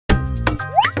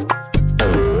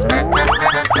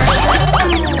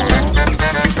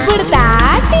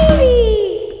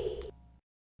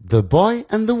The Boy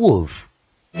and the Wolf.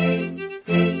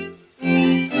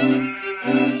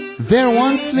 There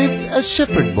once lived a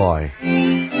shepherd boy.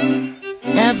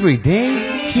 Every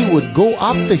day he would go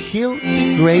up the hill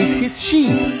to graze his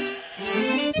sheep.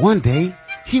 One day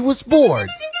he was bored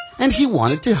and he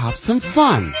wanted to have some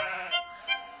fun.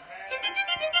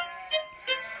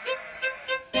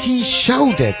 He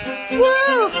shouted,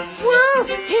 "Wolf! Wolf!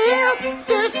 Help!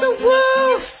 There's a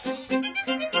wolf!"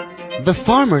 The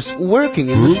farmers working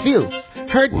in the fields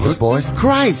heard the boy's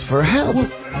cries for help.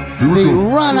 They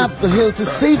ran up the hill to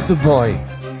save the boy.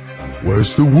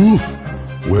 "Where's the wolf?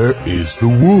 Where is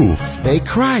the wolf?" They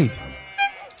cried.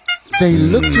 They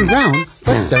looked around,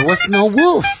 but there was no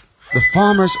wolf. The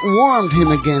farmers warned him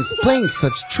against playing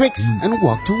such tricks and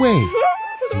walked away.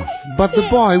 But the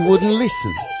boy wouldn't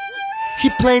listen. He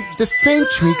played the same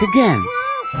trick again.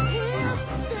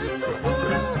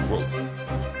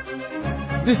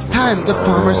 This time the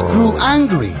farmers grew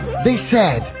angry. They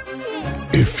said,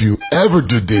 "If you ever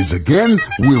do this again,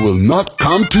 we will not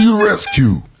come to your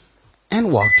rescue,"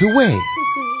 and walked away.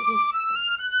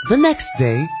 The next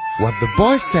day, what the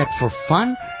boy said for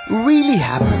fun really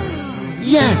happened.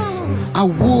 Yes, a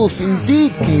wolf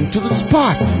indeed came to the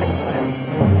spot.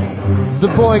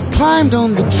 The boy climbed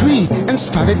on the tree and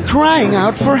started crying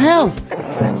out for help.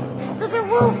 "There's a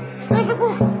wolf! There's a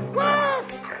wolf! Wolf!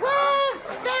 Wolf!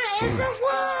 There is a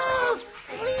wolf!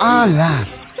 Please! Alas,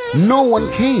 no one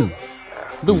came.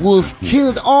 The wolf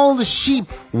killed all the sheep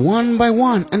one by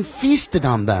one and feasted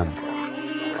on them.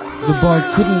 The boy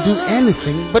couldn't do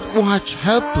anything but watch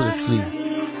helplessly.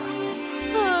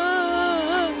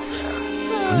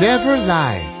 Never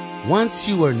lie. Once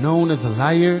you are known as a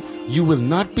liar, you will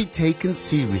not be taken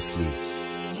seriously.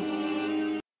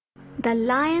 The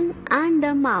Lion and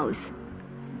the Mouse.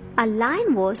 A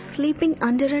lion was sleeping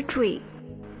under a tree.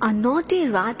 A naughty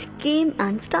rat came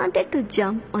and started to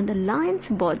jump on the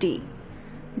lion's body.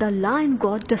 The lion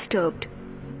got disturbed.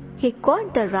 He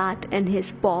caught the rat in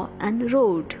his paw and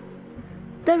roared.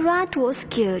 The rat was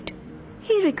scared.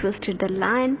 He requested the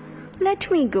lion,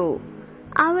 "Let me go.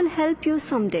 I will help you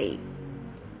someday."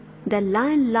 The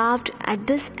lion laughed at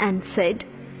this and said,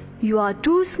 "You are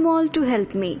too small to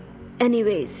help me.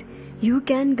 Anyways, you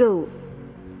can go."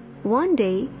 One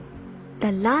day,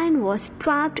 the lion was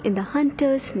trapped in the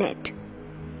hunter's net.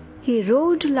 He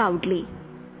roared loudly.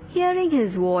 Hearing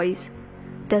his voice,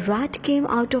 the rat came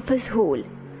out of his hole.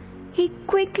 He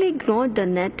quickly ignored the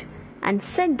net and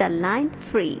set the lion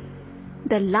free.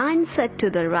 The lion said to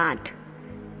the rat,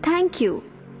 "Thank you.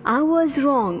 I was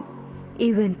wrong.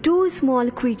 Even two small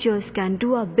creatures can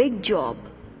do a big job."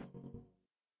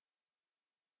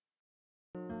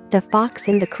 The Fox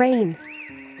and the Crane.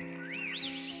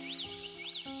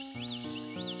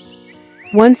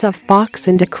 Once a fox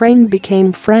and a crane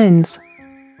became friends.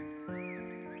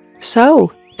 So,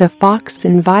 the fox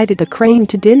invited the crane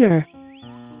to dinner.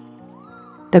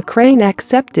 The crane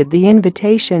accepted the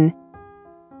invitation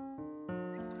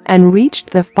and reached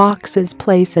the fox's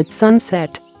place at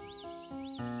sunset.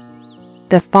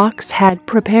 The fox had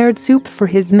prepared soup for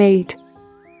his mate.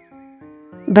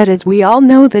 But as we all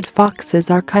know that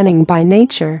foxes are cunning by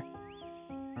nature,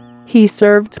 he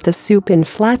served the soup in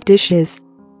flat dishes.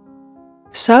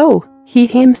 So, he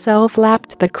himself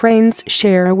lapped the crane's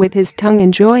share with his tongue,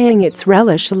 enjoying its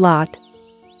relish a lot.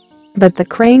 But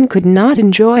the crane could not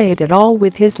enjoy it at all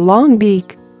with his long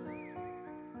beak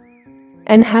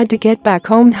and had to get back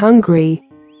home hungry.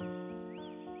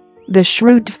 The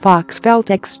shrewd fox felt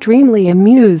extremely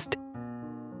amused.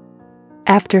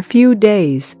 After a few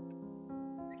days,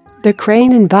 the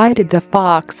crane invited the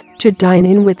fox to dine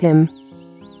in with him.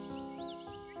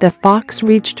 The fox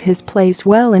reached his place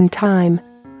well in time.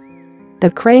 The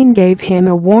crane gave him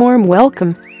a warm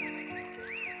welcome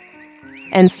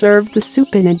and served the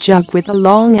soup in a jug with a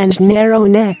long and narrow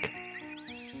neck.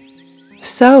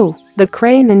 So, the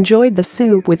crane enjoyed the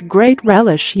soup with great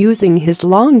relish using his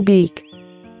long beak.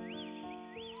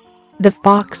 The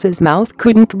fox's mouth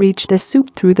couldn't reach the soup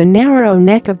through the narrow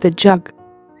neck of the jug.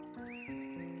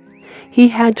 He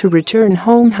had to return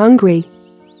home hungry.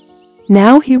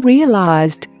 Now he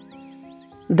realized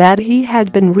that he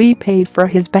had been repaid for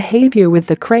his behavior with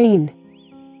the crane.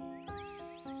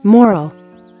 Moral: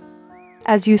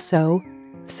 as you sow,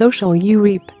 so shall you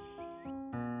reap.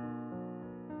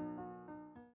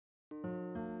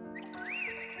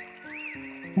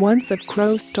 Once a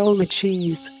crow stole a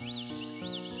cheese.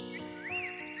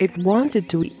 It wanted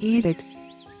to eat it,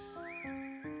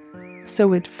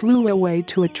 so it flew away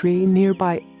to a tree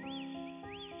nearby.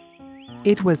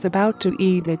 It was about to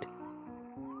eat it.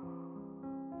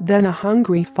 Then a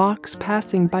hungry fox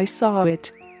passing by saw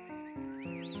it.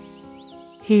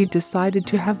 he decided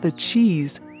to have the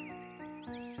cheese.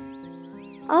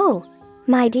 "Oh,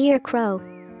 my dear crow,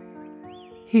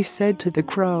 He said to the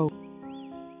crow,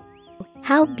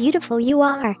 how beautiful you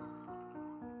are.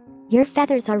 Your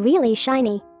feathers are really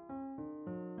shiny.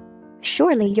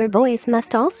 Surely your voice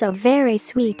must also very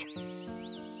sweet.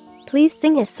 Please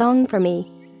sing a song for me."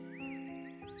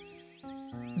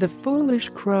 The foolish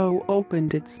crow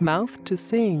opened its mouth to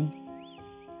sing.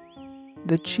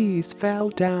 The cheese fell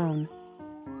down.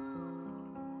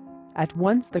 At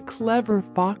once the clever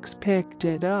fox picked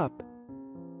it up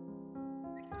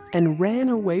and ran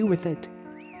away with it.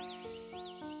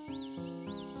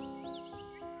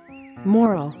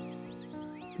 Moral: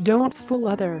 don't fool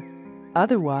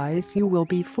otherwise you will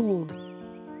be fooled.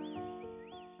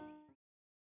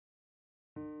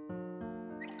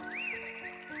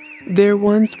 There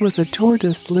once was a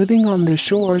tortoise living on the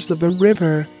shores of a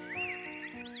river.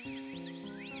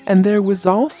 And there was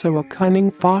also a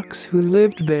cunning fox who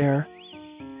lived there.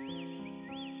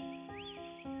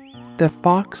 The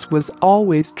fox was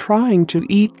always trying to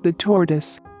eat the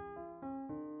tortoise.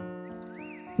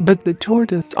 But the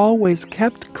tortoise always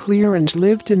kept clear and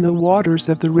lived in the waters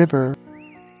of the river.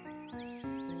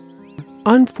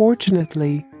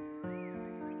 Unfortunately,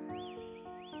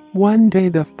 one day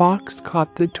the fox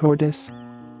caught the tortoise.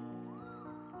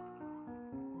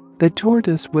 The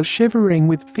tortoise was shivering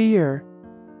with fear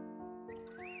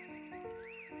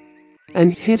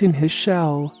and hid in his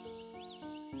shell.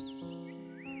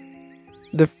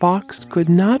 The fox could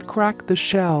not crack the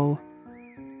shell.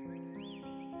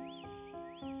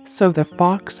 So the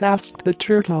fox asked the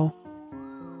turtle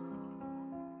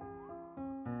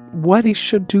what he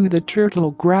should do. The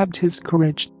turtle grabbed his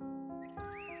courage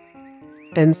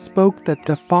and spoke that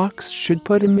the fox should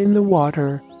put him in the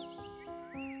water.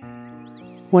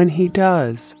 When he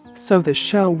does so, the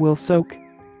shell will soak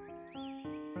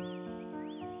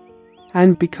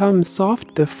and become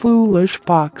soft. The foolish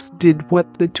fox did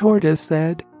what the tortoise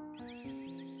said.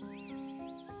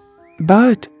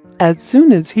 But as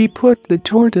soon as he put the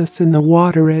tortoise in the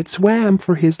water, it swam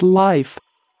for his life.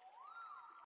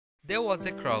 There was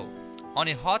a crow. On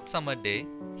a hot summer day,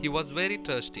 he was very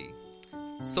thirsty.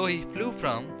 So he flew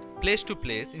from place to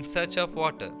place in search of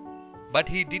water. But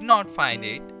he did not find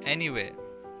it anywhere,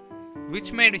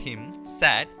 which made him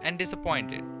sad and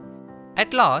disappointed.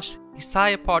 At last, he saw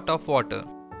a pot of water.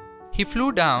 He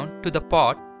flew down to the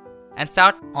pot and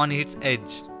sat on its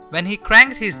edge. When he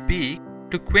cranked his beak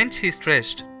to quench his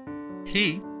thirst,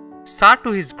 he saw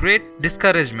to his great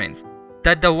discouragement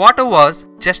that the water was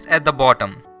just at the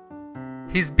bottom.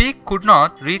 His beak could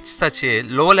not reach such a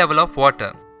low level of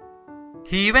water.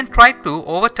 He even tried to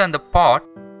overturn the pot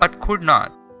but could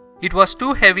not. It was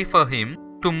too heavy for him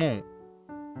to move.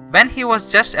 When he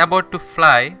was just about to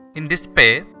fly in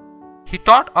despair, he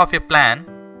thought of a plan.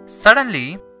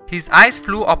 Suddenly, his eyes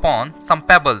flew upon some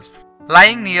pebbles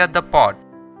lying near the pot.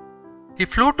 He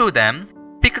flew to them,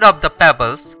 picked up the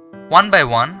pebbles one by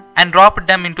one and dropped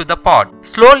them into the pot.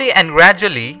 Slowly and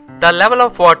gradually, the level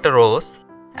of water rose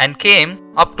and came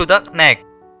up to the neck.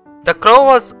 The crow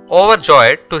was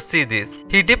overjoyed to see this.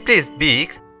 He dipped his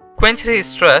beak, quenched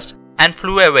his thirst and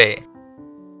flew away.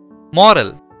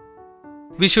 Moral: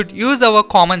 we should use our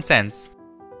common sense.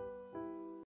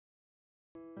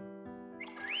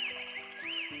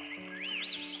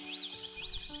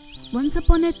 Once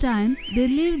upon a time, there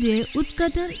lived a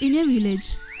woodcutter in a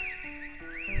village.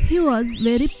 He was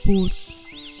very poor.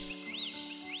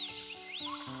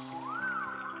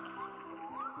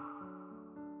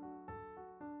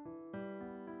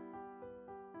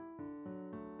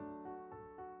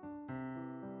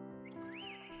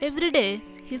 Every day,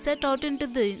 he set out into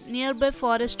the nearby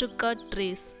forest to cut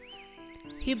trees.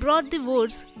 He brought the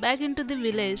woods back into the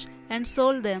village and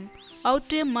sold them out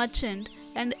to a merchant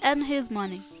and earned his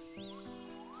money.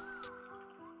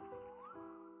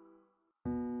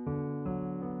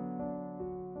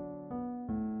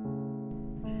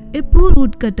 A poor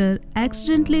woodcutter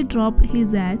accidentally dropped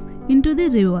his axe into the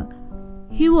river.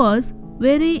 He was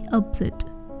very upset,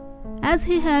 as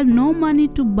he had no money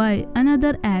to buy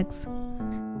another axe.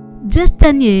 Just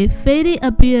then a fairy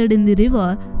appeared in the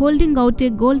river, holding out a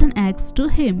golden axe to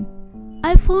him.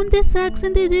 "I found this axe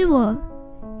in the river.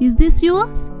 Is this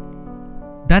yours?"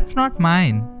 That's not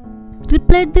mine,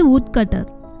 replied the woodcutter.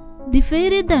 The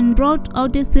fairy then brought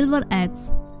out a silver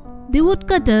axe. The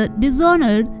woodcutter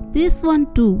dishonored this one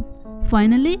too.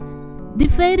 Finally, the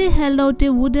fairy held out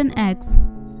a wooden axe,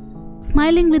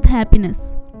 smiling with happiness.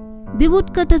 The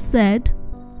woodcutter said,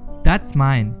 That's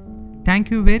mine. Thank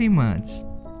you very much.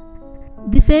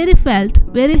 The fairy felt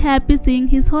very happy seeing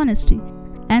his honesty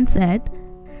and said,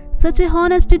 Such a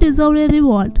honesty deserves a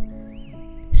reward.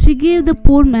 She gave the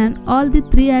poor man all the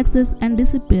 3 axes and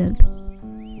disappeared.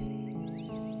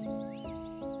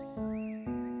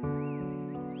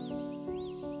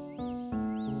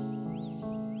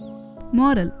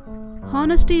 Moral: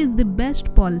 honesty is the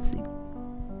best policy.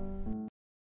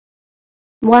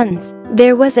 Once,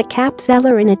 there was a cap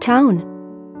seller in a town.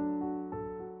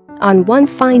 On one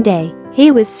fine day,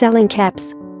 he was selling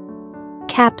caps.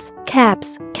 Caps,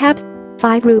 caps, caps,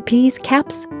 5 rupees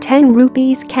caps, 10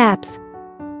 rupees caps.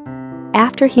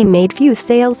 After he made few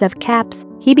sales of caps,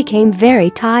 he became very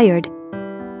tired.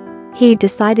 He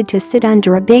decided to sit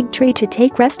under a big tree to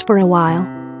take rest for a while.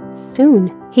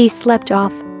 Soon, he slept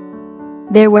off.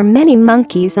 There were many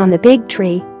monkeys on the big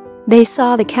tree. They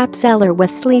saw the cap seller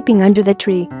was sleeping under the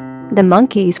tree. The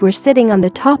monkeys were sitting on the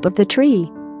top of the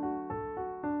tree.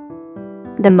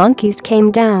 The monkeys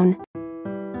came down,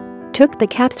 took the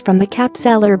caps from the cap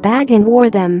seller bag and wore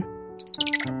them.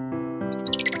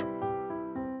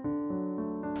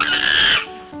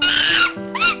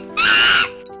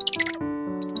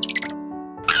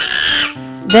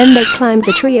 Then they climbed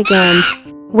the tree again.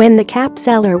 When the cap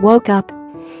seller woke up,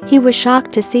 he was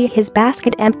shocked to see his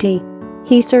basket empty.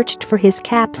 He searched for his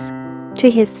caps. To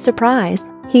his surprise,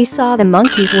 he saw the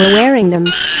monkeys were wearing them.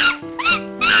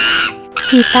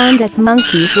 He found that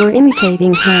monkeys were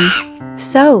imitating him.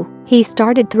 So, he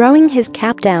started throwing his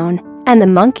cap down, and the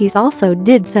monkeys also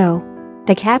did so.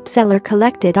 The cap seller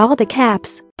collected all the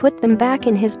caps, put them back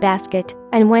in his basket,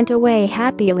 and went away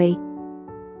happily.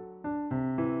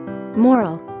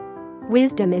 Moral: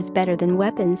 wisdom is better than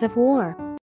weapons of war.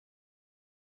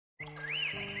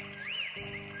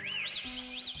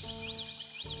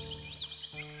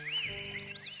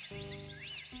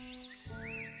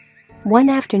 One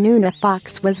afternoon, a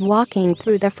fox was walking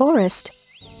through the forest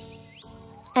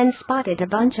and spotted a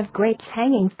bunch of grapes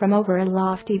hanging from over a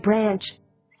lofty branch.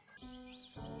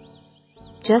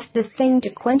 Just the thing to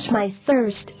quench my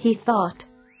thirst, he thought.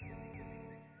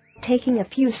 Taking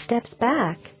a few steps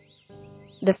back,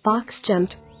 the fox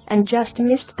jumped and just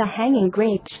missed the hanging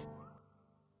grapes.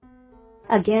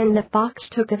 Again, the fox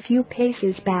took a few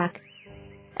paces back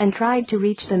and tried to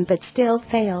reach them but still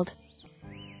failed.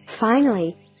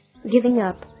 Finally, giving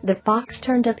up, the fox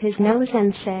turned up his nose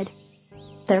and said,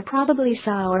 "They're probably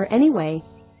sour anyway,"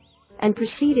 and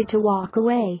proceeded to walk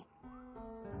away.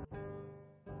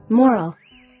 Moral: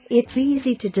 it's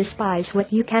easy to despise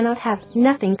what you cannot have.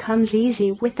 Nothing comes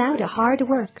easy without a hard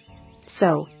work.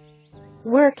 So,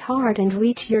 work hard and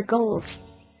reach your goals.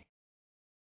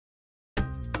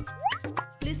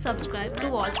 Please subscribe to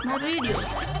watch more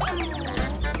videos.